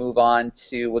let's move on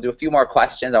to, we'll do a few more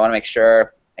questions. I want to make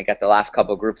sure I get the last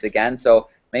couple of groups again. So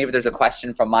maybe there's a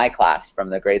question from my class, from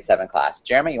the grade 7 class.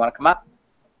 Jeremy, you want to come up?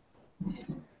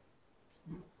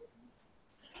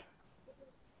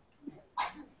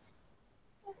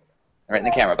 Right in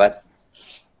the camera, bud.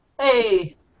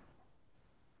 Hey.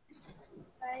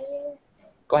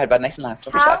 Go ahead, bud. Nice and loud.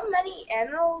 Don't be shy. How many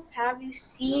animals have you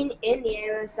seen in the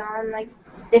Amazon? Like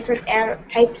different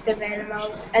types of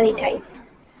animals, any type?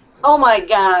 Oh my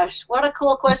gosh, what a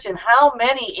cool question. How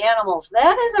many animals?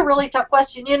 That is a really tough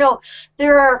question. You know,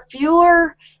 there are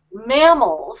fewer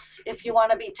mammals, if you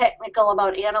want to be technical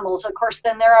about animals, of course,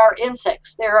 than there are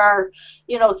insects. There are,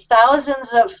 you know,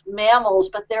 thousands of mammals,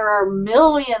 but there are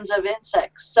millions of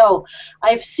insects. So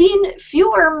I've seen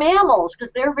fewer mammals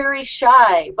because they're very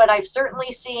shy, but I've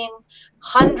certainly seen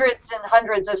hundreds and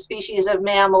hundreds of species of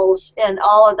mammals in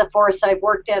all of the forests I've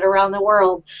worked at around the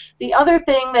world. The other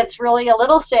thing that's really a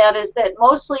little sad is that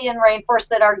mostly in rainforests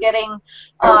that are getting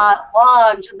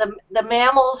logged, the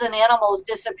mammals and animals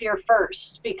disappear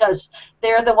first because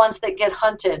they're the ones that get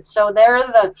hunted. So they're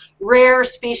the rare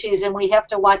species, and we have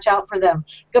to watch out for them.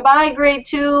 Goodbye, grade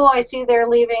 2. I see they're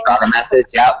leaving. Got a message,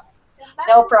 yep.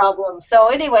 No problem. So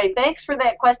anyway, thanks for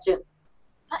that question.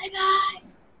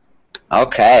 Bye-bye.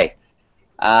 Okay.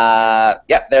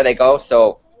 Yep, there they go.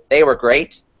 So they were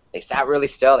great. They sat really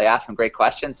still. They asked some great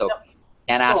questions. So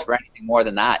can't ask for anything more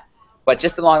than that. But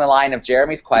just along the line of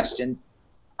Jeremy's question,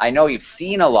 I know you've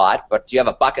seen a lot, but do you have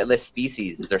a bucket list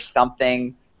species? Is there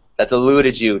something that's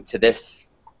eluded you to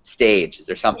this stage? Is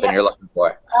there something you're looking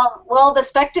for? Well, the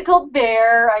spectacled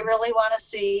bear I really want to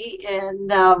see,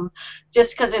 and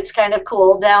just because it's kind of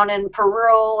cool. Down in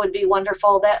Peru would be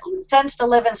wonderful. That tends to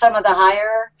live in some of the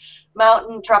higher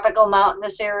tropical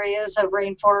mountainous areas of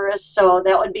rainforests, so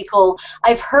that would be cool.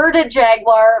 I've heard a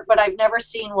jaguar, but I've never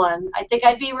seen one. I think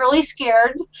I'd be really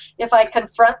scared if I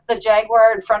confront the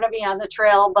jaguar in front of me on the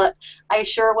trail, but I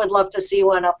sure would love to see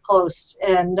one up close.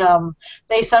 And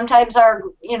they sometimes are,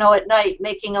 you know, at night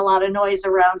making a lot of noise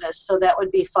around us, so that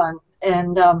would be fun.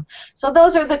 And so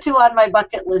those are the two on my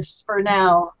bucket list for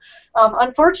now.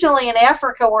 Unfortunately, in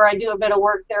Africa, where I do a bit of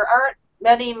work, there aren't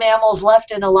many mammals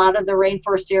left in a lot of the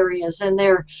rainforest areas, and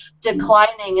they're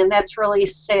declining, and that's really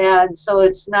sad. So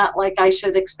it's not like I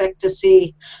should expect to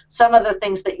see some of the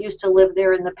things that used to live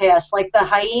there in the past. Like the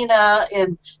hyena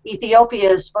in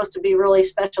Ethiopia is supposed to be really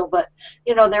special, but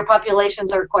you know, their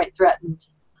populations are quite threatened.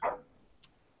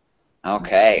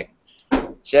 Okay,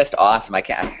 just awesome. I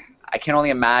can only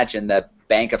imagine the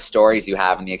bank of stories you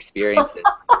have and the experiences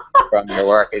from your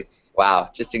work. It's wow,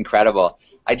 just incredible.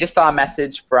 I just saw a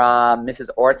message from Mrs.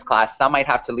 Ort's class. Some might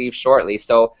have to leave shortly,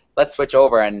 so let's switch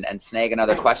over and snag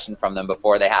another question from them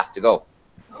before they have to go.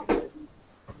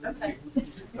 Okay.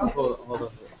 Hold on.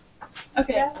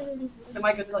 Okay. Am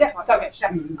I good to talk? Okay.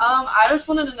 Yeah. I just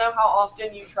wanted to know how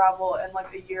often you travel in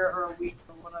like a year or a week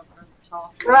or whatever.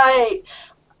 Right.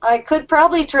 I could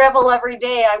probably travel every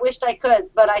day. I wished I could,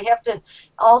 but I have to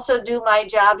also do my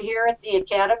job here at the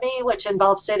academy, which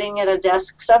involves sitting at a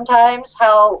desk sometimes.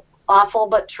 How awful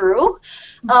but true.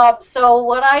 So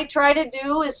what I try to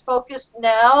do is focus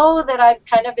now that I'm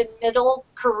kind of in middle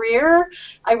career.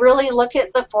 I really look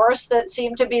at the forests that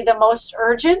seem to be the most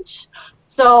urgent.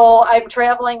 So I'm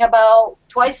traveling about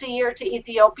twice a year to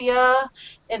Ethiopia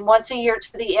and once a year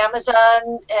to the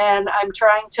Amazon, and I'm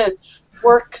trying to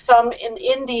work some in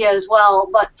India as well.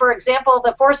 But for example,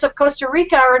 the forests of Costa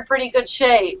Rica are in pretty good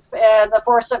shape, and the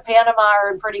forests of Panama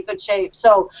are in pretty good shape.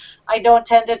 So I don't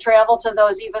tend to travel to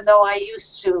those, even though I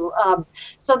used to.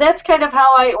 So that's kind of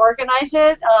how I organize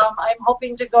it. I'm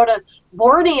hoping to go to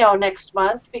Borneo next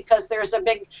month because there's a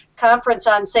big conference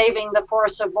on saving the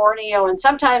forests of Borneo, and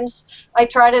sometimes I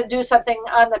try to do something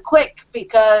on the quick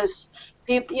because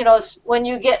people, you know, when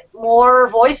you get more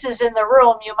voices in the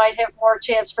room, you might have more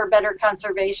chance for better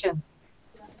conservation.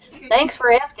 Thanks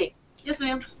for asking. Yes,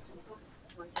 ma'am.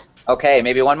 Okay,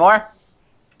 maybe one more?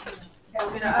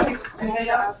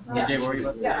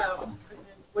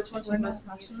 Which one's the most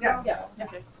passionate about? Yeah.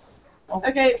 Okay.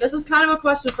 Okay, this is kind of a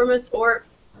question for Miss Ort,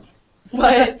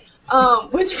 but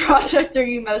which project are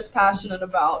you most passionate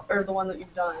about, or the one that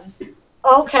you've done?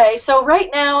 Okay, so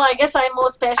right now I guess I'm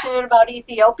most passionate about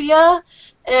Ethiopia,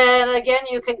 and again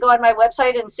you can go on my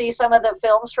website and see some of the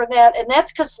films from that, and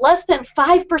that's because less than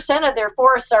 5% of their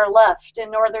forests are left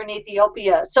in northern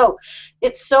Ethiopia. So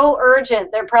it's so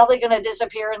urgent. They're probably going to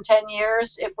disappear in 10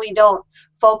 years if we don't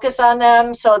focus on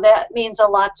them. So that means a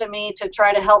lot to me to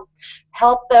try to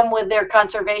help them with their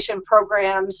conservation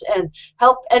programs and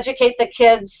help educate the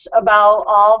kids about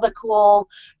all the cool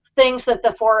things that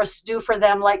the forests do for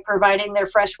them, like providing their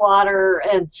fresh water.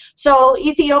 And so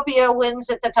Ethiopia wins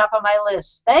at the top of my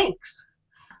list. Thanks.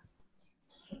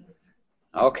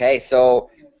 Okay, so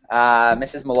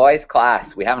Mrs. Malloy's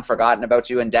class, we haven't forgotten about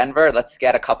you in Denver. Let's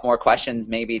get a couple more questions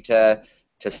maybe to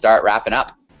start wrapping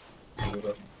up.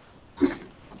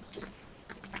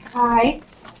 Hi.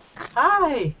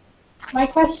 Hi. My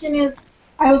question is,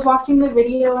 I was watching the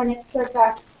video and it said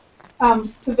that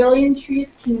pavilion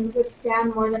trees can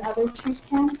withstand more than other trees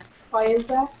can. Why is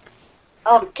that?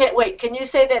 Wait, can you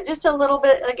say that just a little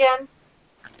bit again?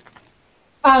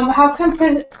 How come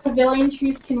pavilion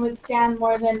trees can withstand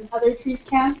more than other trees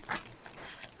can?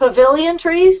 Pavilion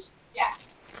trees?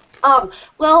 Yeah.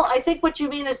 Well, I think what you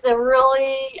mean is the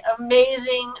really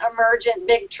amazing emergent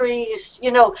big trees.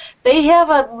 You know, they have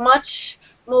a much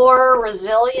more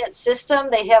resilient system.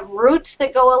 They have roots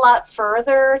that go a lot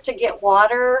further to get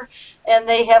water, and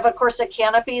they have, of course, a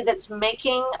canopy that's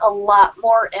making a lot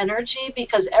more energy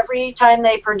because every time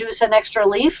they produce an extra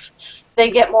leaf, they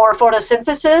get more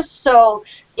photosynthesis. So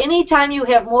anytime you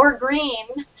have more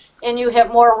green and you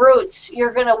have more roots,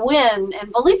 you're going to win.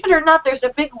 And believe it or not, there's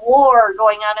a big war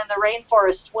going on in the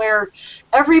rainforest where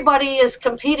everybody is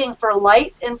competing for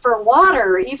light and for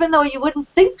water, even though you wouldn't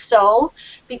think so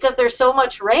because there's so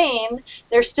much rain.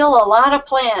 There's still a lot of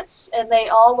plants, and they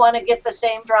all want to get the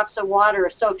same drops of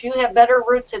water. So if you have better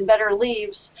roots and better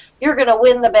leaves, you're going to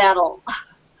win the battle.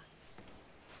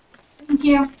 Thank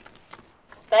you.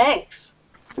 Thanks.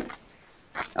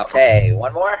 Okay,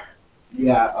 one more?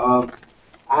 Yeah,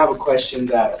 I have a question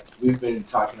that we've been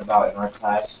talking about in our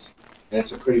class, and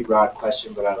it's a pretty broad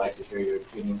question, but I'd like to hear your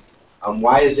opinion.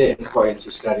 Why is it important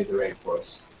to study the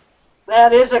rainforest?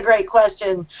 That is a great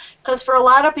question, because for a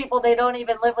lot of people, they don't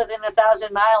even live within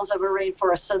 1,000 miles of a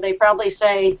rainforest, so they probably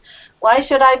say, why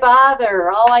should I bother?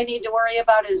 All I need to worry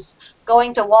about is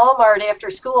going to Walmart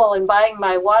after school and buying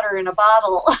my water in a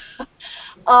bottle.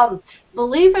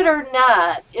 Believe it or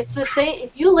not, it's the same.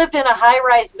 If you lived in a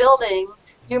high-rise building,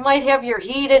 you might have your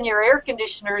heat and your air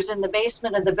conditioners in the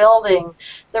basement of the building.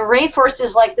 The rainforest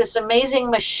is like this amazing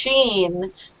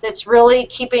machine that's really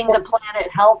keeping the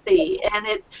planet healthy, and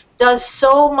it does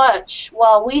so much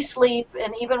while we sleep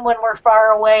and even when we're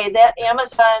far away. That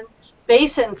Amazon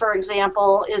Basin, for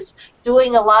example, is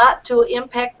doing a lot to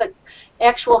impact the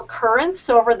actual currents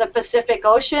over the Pacific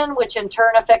Ocean, which in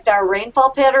turn affect our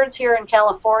rainfall patterns here in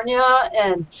California.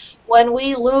 And when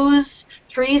we lose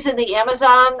trees in the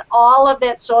Amazon, all of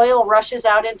that soil rushes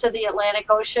out into the Atlantic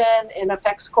Ocean and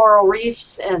affects coral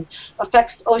reefs and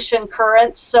affects ocean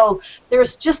currents. So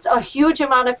there's just a huge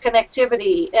amount of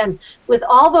connectivity. And with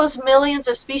all those millions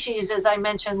of species, as I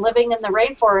mentioned, living in the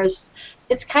rainforest,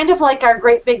 it's kind of like our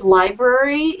great big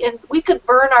library. And we could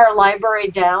burn our library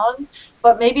down,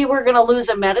 but maybe we're going to lose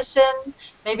a medicine.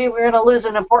 Maybe we're going to lose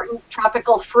an important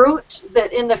tropical fruit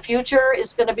that in the future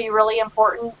is going to be really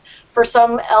important for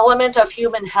some element of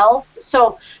human health.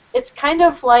 So it's kind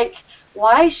of like,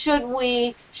 why should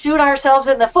we shoot ourselves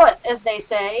in the foot, as they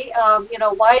say? You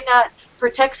know, why not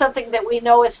protect something that we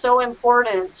know is so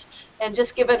important and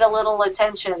just give it a little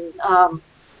attention?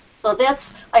 So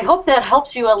that's, I hope that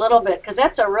helps you a little bit, because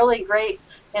that's a really great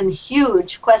and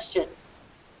huge question.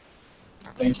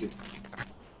 Thank you.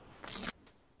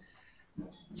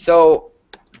 So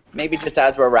maybe just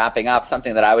as we're wrapping up,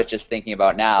 something that I was just thinking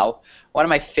about now, one of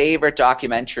my favorite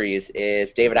documentaries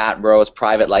is David Attenborough's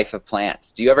Private Life of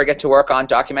Plants. Do you ever get to work on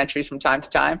documentaries from time to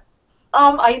time?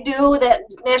 I do. That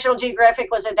National Geographic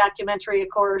was a documentary, of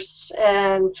course.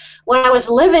 And when I was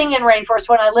living in rainforest,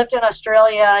 when I lived in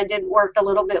Australia, I did work a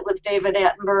little bit with David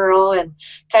Attenborough and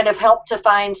kind of helped to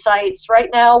find sites. Right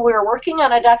now, we're working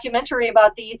on a documentary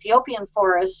about the Ethiopian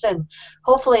forests, and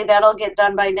hopefully that'll get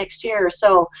done by next year.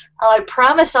 So I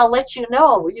promise I'll let you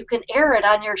know. You can air it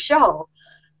on your show.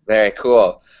 Very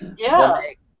cool. Yeah. Well,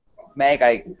 Meg,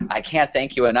 I can't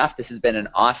thank you enough. This has been an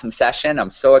awesome session. I'm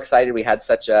so excited we had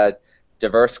such a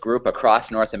diverse group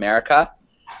across North America.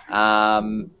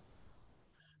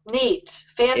 Neat.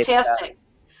 Fantastic.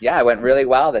 Yeah, it went really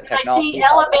well. The technology. I see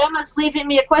Alabama's leaving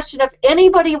me a question. If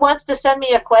anybody wants to send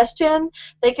me a question,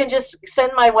 they can just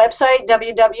send my website,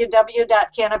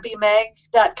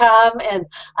 www.canopymeg.com, and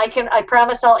I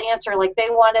promise I'll answer. Like,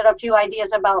 they wanted a few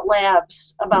ideas about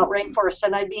labs, about rainforests,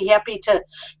 and I'd be happy to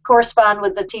correspond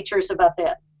with the teachers about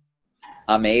that.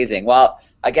 Amazing. Well,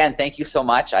 again, thank you so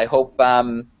much. I hope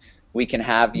we can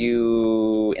have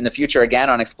you in the future again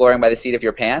on Exploring by the Seat of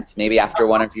Your Pants, maybe after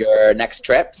one of your next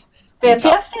trips.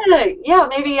 Fantastic. Yeah,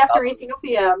 maybe after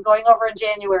Ethiopia. I'm going over in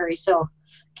January, so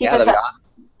keep in touch. Awesome.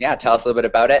 Yeah, tell us a little bit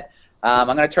about it. I'm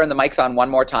going to turn the mics on one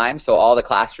more time so all the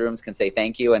classrooms can say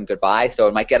thank you and goodbye, so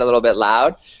it might get a little bit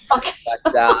loud. Okay.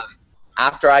 But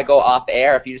after I go off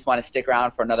air, if you just want to stick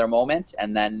around for another moment,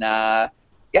 and then, yeah,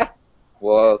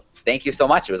 well, thank you so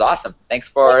much. It was awesome. Thanks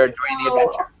for joining the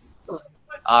adventure.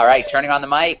 All right, turning on the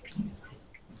mics.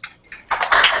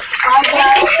 Bye,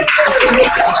 guys.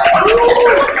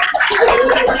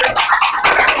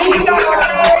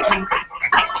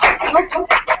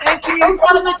 Thank you.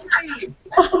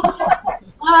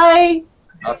 Bye.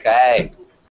 Okay.